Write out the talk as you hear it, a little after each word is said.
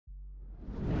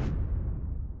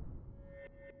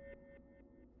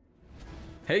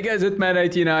Hey guys, it's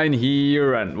Matt89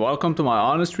 here and welcome to my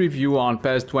honest review on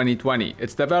PES 2020.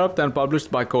 It's developed and published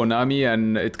by Konami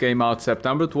and it came out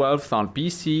September 12th on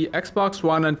PC, Xbox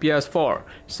One and PS4.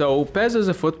 So PES is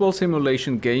a football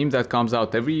simulation game that comes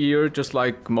out every year just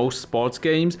like most sports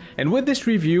games, and with this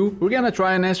review we're gonna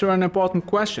try and answer an important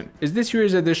question. Is this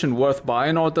year's edition worth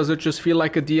buying or does it just feel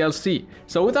like a DLC?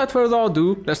 So without further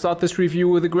ado, let's start this review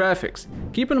with the graphics.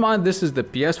 Keep in mind this is the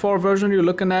PS4 version you're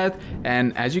looking at,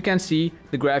 and as you can see,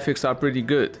 the graphics are pretty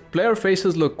good. Player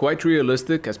faces look quite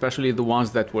realistic, especially the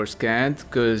ones that were scanned,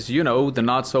 because you know, the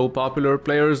not so popular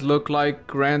players look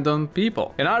like random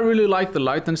people. And I really like the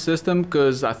lighting system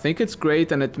because I think it's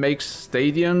great and it makes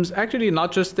stadiums, actually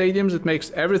not just stadiums, it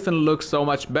makes everything look so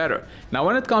much better. Now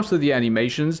when it comes to the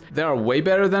animations, they are way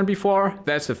better than before,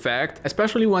 that's a fact,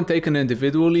 especially when taken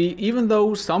individually, even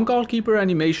though some goalkeeper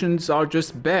animations are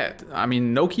just bad. I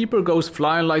mean, no keeper goes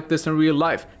flying like this in real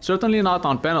life, certainly not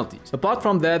on penalties. Apart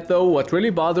from that though, what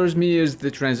really bothers me is the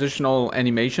transitional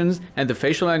animations and the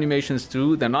facial animations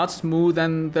too. They're not smooth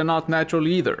and they're not natural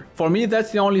either. For me,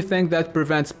 that's the only thing that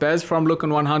prevents PES from looking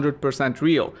 100%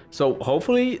 real. So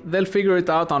hopefully they'll figure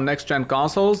it out on next gen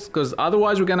consoles, because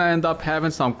otherwise we're gonna end up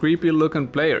having some creepy looking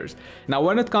players. Now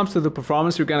when it comes to the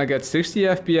performance, you're gonna get 60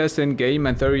 FPS in game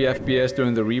and 30 FPS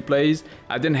during the replays.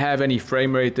 I didn't have any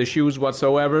frame rate issues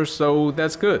whatsoever, so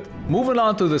that's good. Moving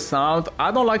on to the sound, I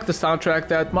don't like the soundtrack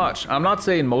that much. I'm not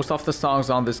saying most of the songs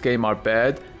on this game are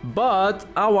bad, but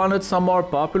I wanted some more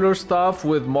popular stuff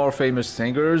with more famous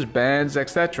singers, bands,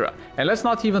 etc. And let's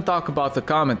not even talk about the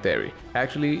commentary.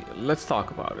 Actually, let's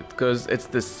talk about it, because it's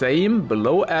the same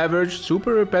below average,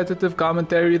 super repetitive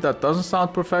commentary that doesn't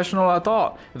sound professional at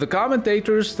all. The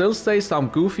commentators still say some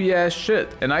goofy ass shit,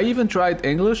 and I even tried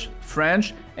English,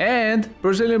 French, and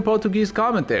Brazilian Portuguese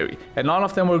commentary, and none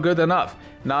of them were good enough.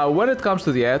 Now when it comes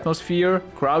to the atmosphere,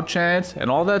 crowd chants and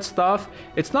all that stuff,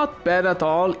 it's not bad at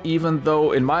all, even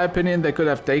though in my opinion they could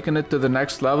have taken it to the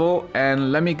next level,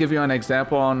 and let me give you an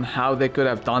example on how they could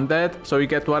have done that so you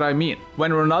get what I mean. When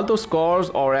Ronaldo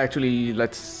scores, or actually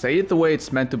let's say it the way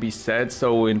it's meant to be said,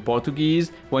 so in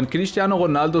Portuguese, when Cristiano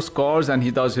Ronaldo scores and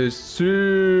he does his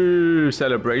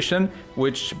celebration,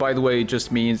 which by the way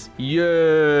just means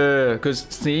yeah, because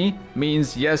sim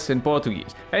means yes in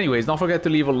Portuguese. Anyways, don't forget to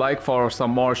leave a like for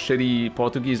some more shitty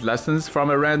Portuguese lessons from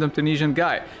a random Tunisian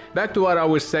guy. Back to what I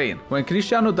was saying, when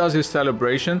Cristiano does his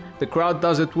celebration, the crowd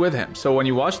does it with him, so when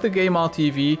you watch the game on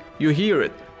TV, you hear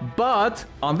it. But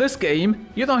on this game,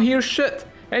 you don't hear shit.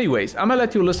 Anyways, I'm gonna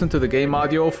let you listen to the game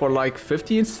audio for like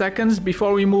 15 seconds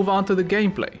before we move on to the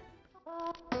gameplay.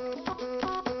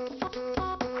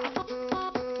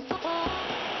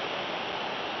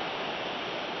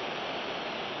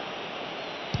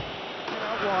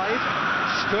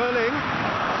 Sterling,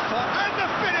 and the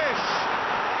finish!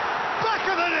 Back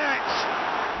of the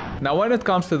net! Now when it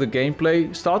comes to the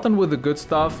gameplay, starting with the good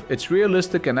stuff, it's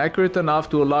realistic and accurate enough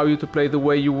to allow you to play the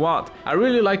way you want. I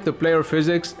really like the player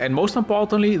physics and most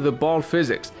importantly the ball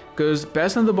physics, because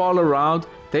passing the ball around,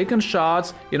 taking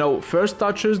shots, you know, first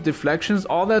touches, deflections,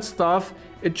 all that stuff,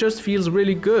 it just feels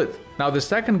really good. Now the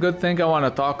second good thing I want to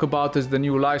talk about is the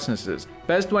new licenses.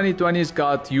 PES 2020's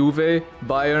got Juve,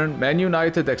 Bayern, Man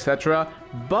United, etc.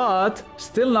 but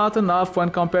still not enough when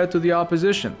compared to the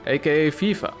opposition, aka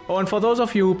FIFA. Oh, and for those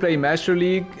of you who play Master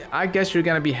League, I guess you're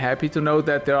gonna be happy to know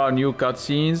that there are new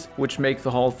cutscenes which make the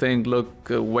whole thing look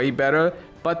way better,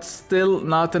 but still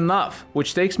not enough,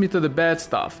 which takes me to the bad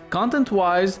stuff.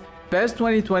 Content-wise, PES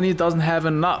 2020 doesn't have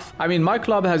enough. I mean, my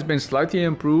club has been slightly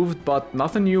improved, but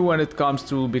nothing new when it comes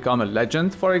to become a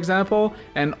legend, for example,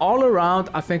 and all around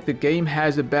I think the game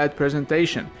has a bad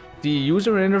presentation. The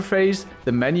user interface,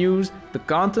 the menus, the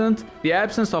content, the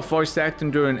absence of voice acting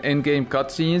during in-game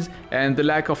cutscenes, and the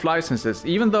lack of licenses,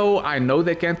 even though I know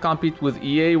they can't compete with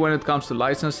EA when it comes to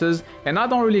licenses, and I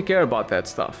don't really care about that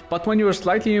stuff. But when your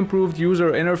slightly improved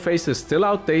user interface is still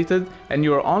outdated and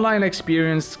your online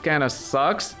experience kinda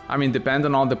sucks, I mean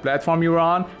depending on the platform you're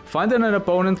on, finding an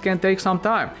opponent can take some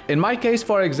time. In my case,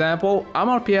 for example, I'm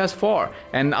on PS4,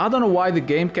 and I don't know why the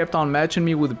game kept on matching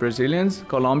me with Brazilians,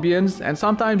 Colombians, and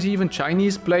sometimes even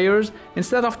Chinese players,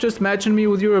 instead of just matching me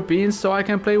with Europeans so I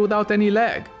can play without any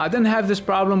lag. I didn't have this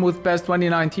problem with PES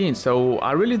 2019, so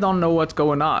I really don't know what's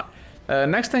going on.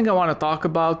 Next thing I want to talk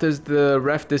about is the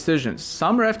ref decisions.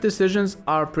 Some ref decisions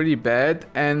are pretty bad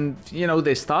and, you know,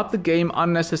 they stop the game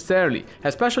unnecessarily,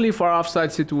 especially for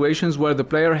offside situations where the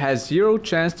player has zero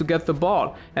chance to get the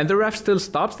ball and the ref still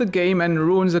stops the game and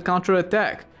ruins the counter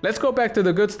attack. Let's go back to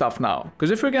the good stuff now, because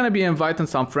if you're gonna be inviting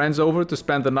some friends over to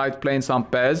spend the night playing some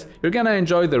PES, you're gonna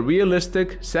enjoy the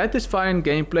realistic, satisfying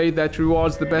gameplay that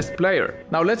rewards the best player.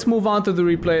 Now let's move on to the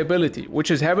replayability, which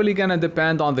is heavily gonna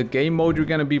depend on the game mode you're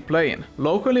gonna be playing.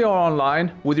 Locally or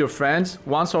online, with your friends,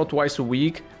 once or twice a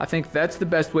week, I think that's the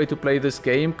best way to play this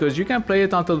game, because you can play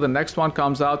it until the next one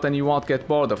comes out and you won't get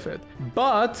bored of it.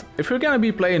 But if you're gonna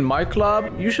be playing my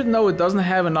club, you should know it doesn't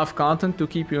have enough content to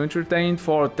keep you entertained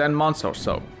for 10 months or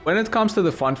so. When it comes to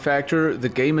the fun factor, the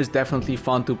game is definitely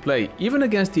fun to play. Even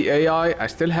against the AI, I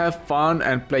still have fun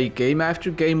and play game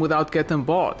after game without getting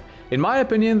bored. In my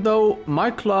opinion though, my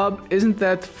club isn't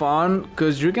that fun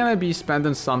because you're gonna be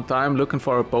spending some time looking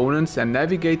for opponents and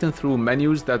navigating through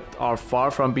menus that are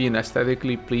far from being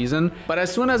aesthetically pleasing. But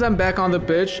as soon as I'm back on the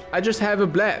pitch, I just have a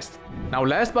blast. Now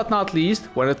last but not least,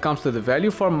 when it comes to the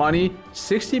value for money,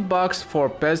 $60 for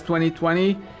PES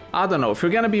 2020, I don't know, if you're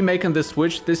gonna be making the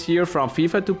switch this year from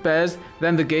FIFA to PES,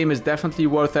 then the game is definitely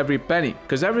worth every penny,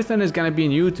 because everything is gonna be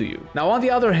new to you. Now on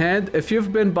the other hand, if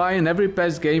you've been buying every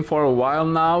PES game for a while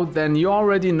now, then you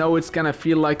already know it's gonna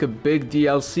feel like a big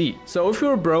DLC. So if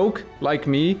you're broke, like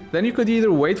me, then you could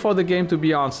either wait for the game to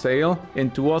be on sale in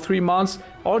 2 or 3 months,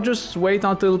 or just wait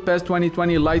until PES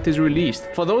 2020 Lite is released.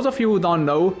 For those of you who don't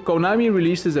know, Konami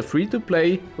releases a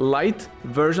free-to-play Lite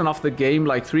version of the game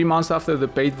like 3 months after the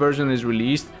paid version is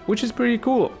released, which is pretty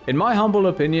cool. In my humble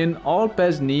opinion, all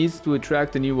PES needs to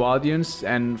attract a new audience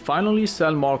and finally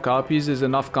sell more copies is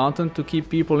enough content to keep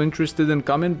people interested in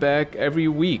coming back every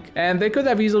week. And they could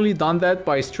have easily done that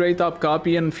by straight up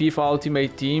copying FIFA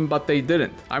Ultimate Team, but they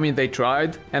didn't. I mean, they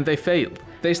tried and they failed.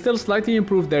 They still slightly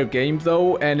improved their game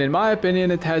though, and in my opinion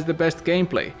it has the best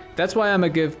gameplay. That's why I'ma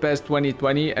give PES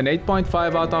 2020 an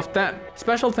 8.5 out of 10.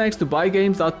 Special thanks to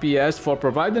buygames.ps for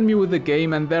providing me with the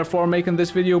game and therefore making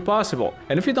this video possible.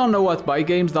 And if you don't know what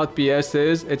buygames.ps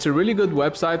is, it's a really good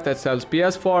website that sells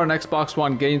PS4 and Xbox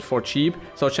One games for cheap,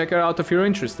 so check it out if you're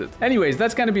interested. Anyways,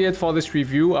 that's gonna be it for this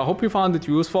review. I hope you found it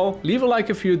useful. Leave a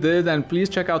like if you did, and please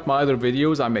check out my other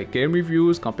videos. I make game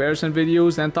reviews, comparison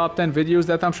videos, and top 10 videos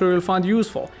that I'm sure you'll find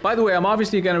useful. By the way, I'm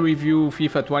obviously gonna review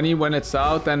FIFA 20 when it's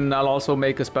out, and I'll also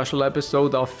make a special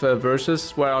episode of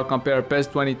Versus where I'll compare PES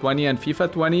 2020 and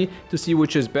FIFA 20 to see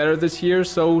which is better this year,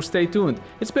 so stay tuned.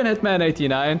 It's been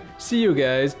Hitman89, see you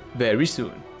guys very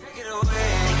soon.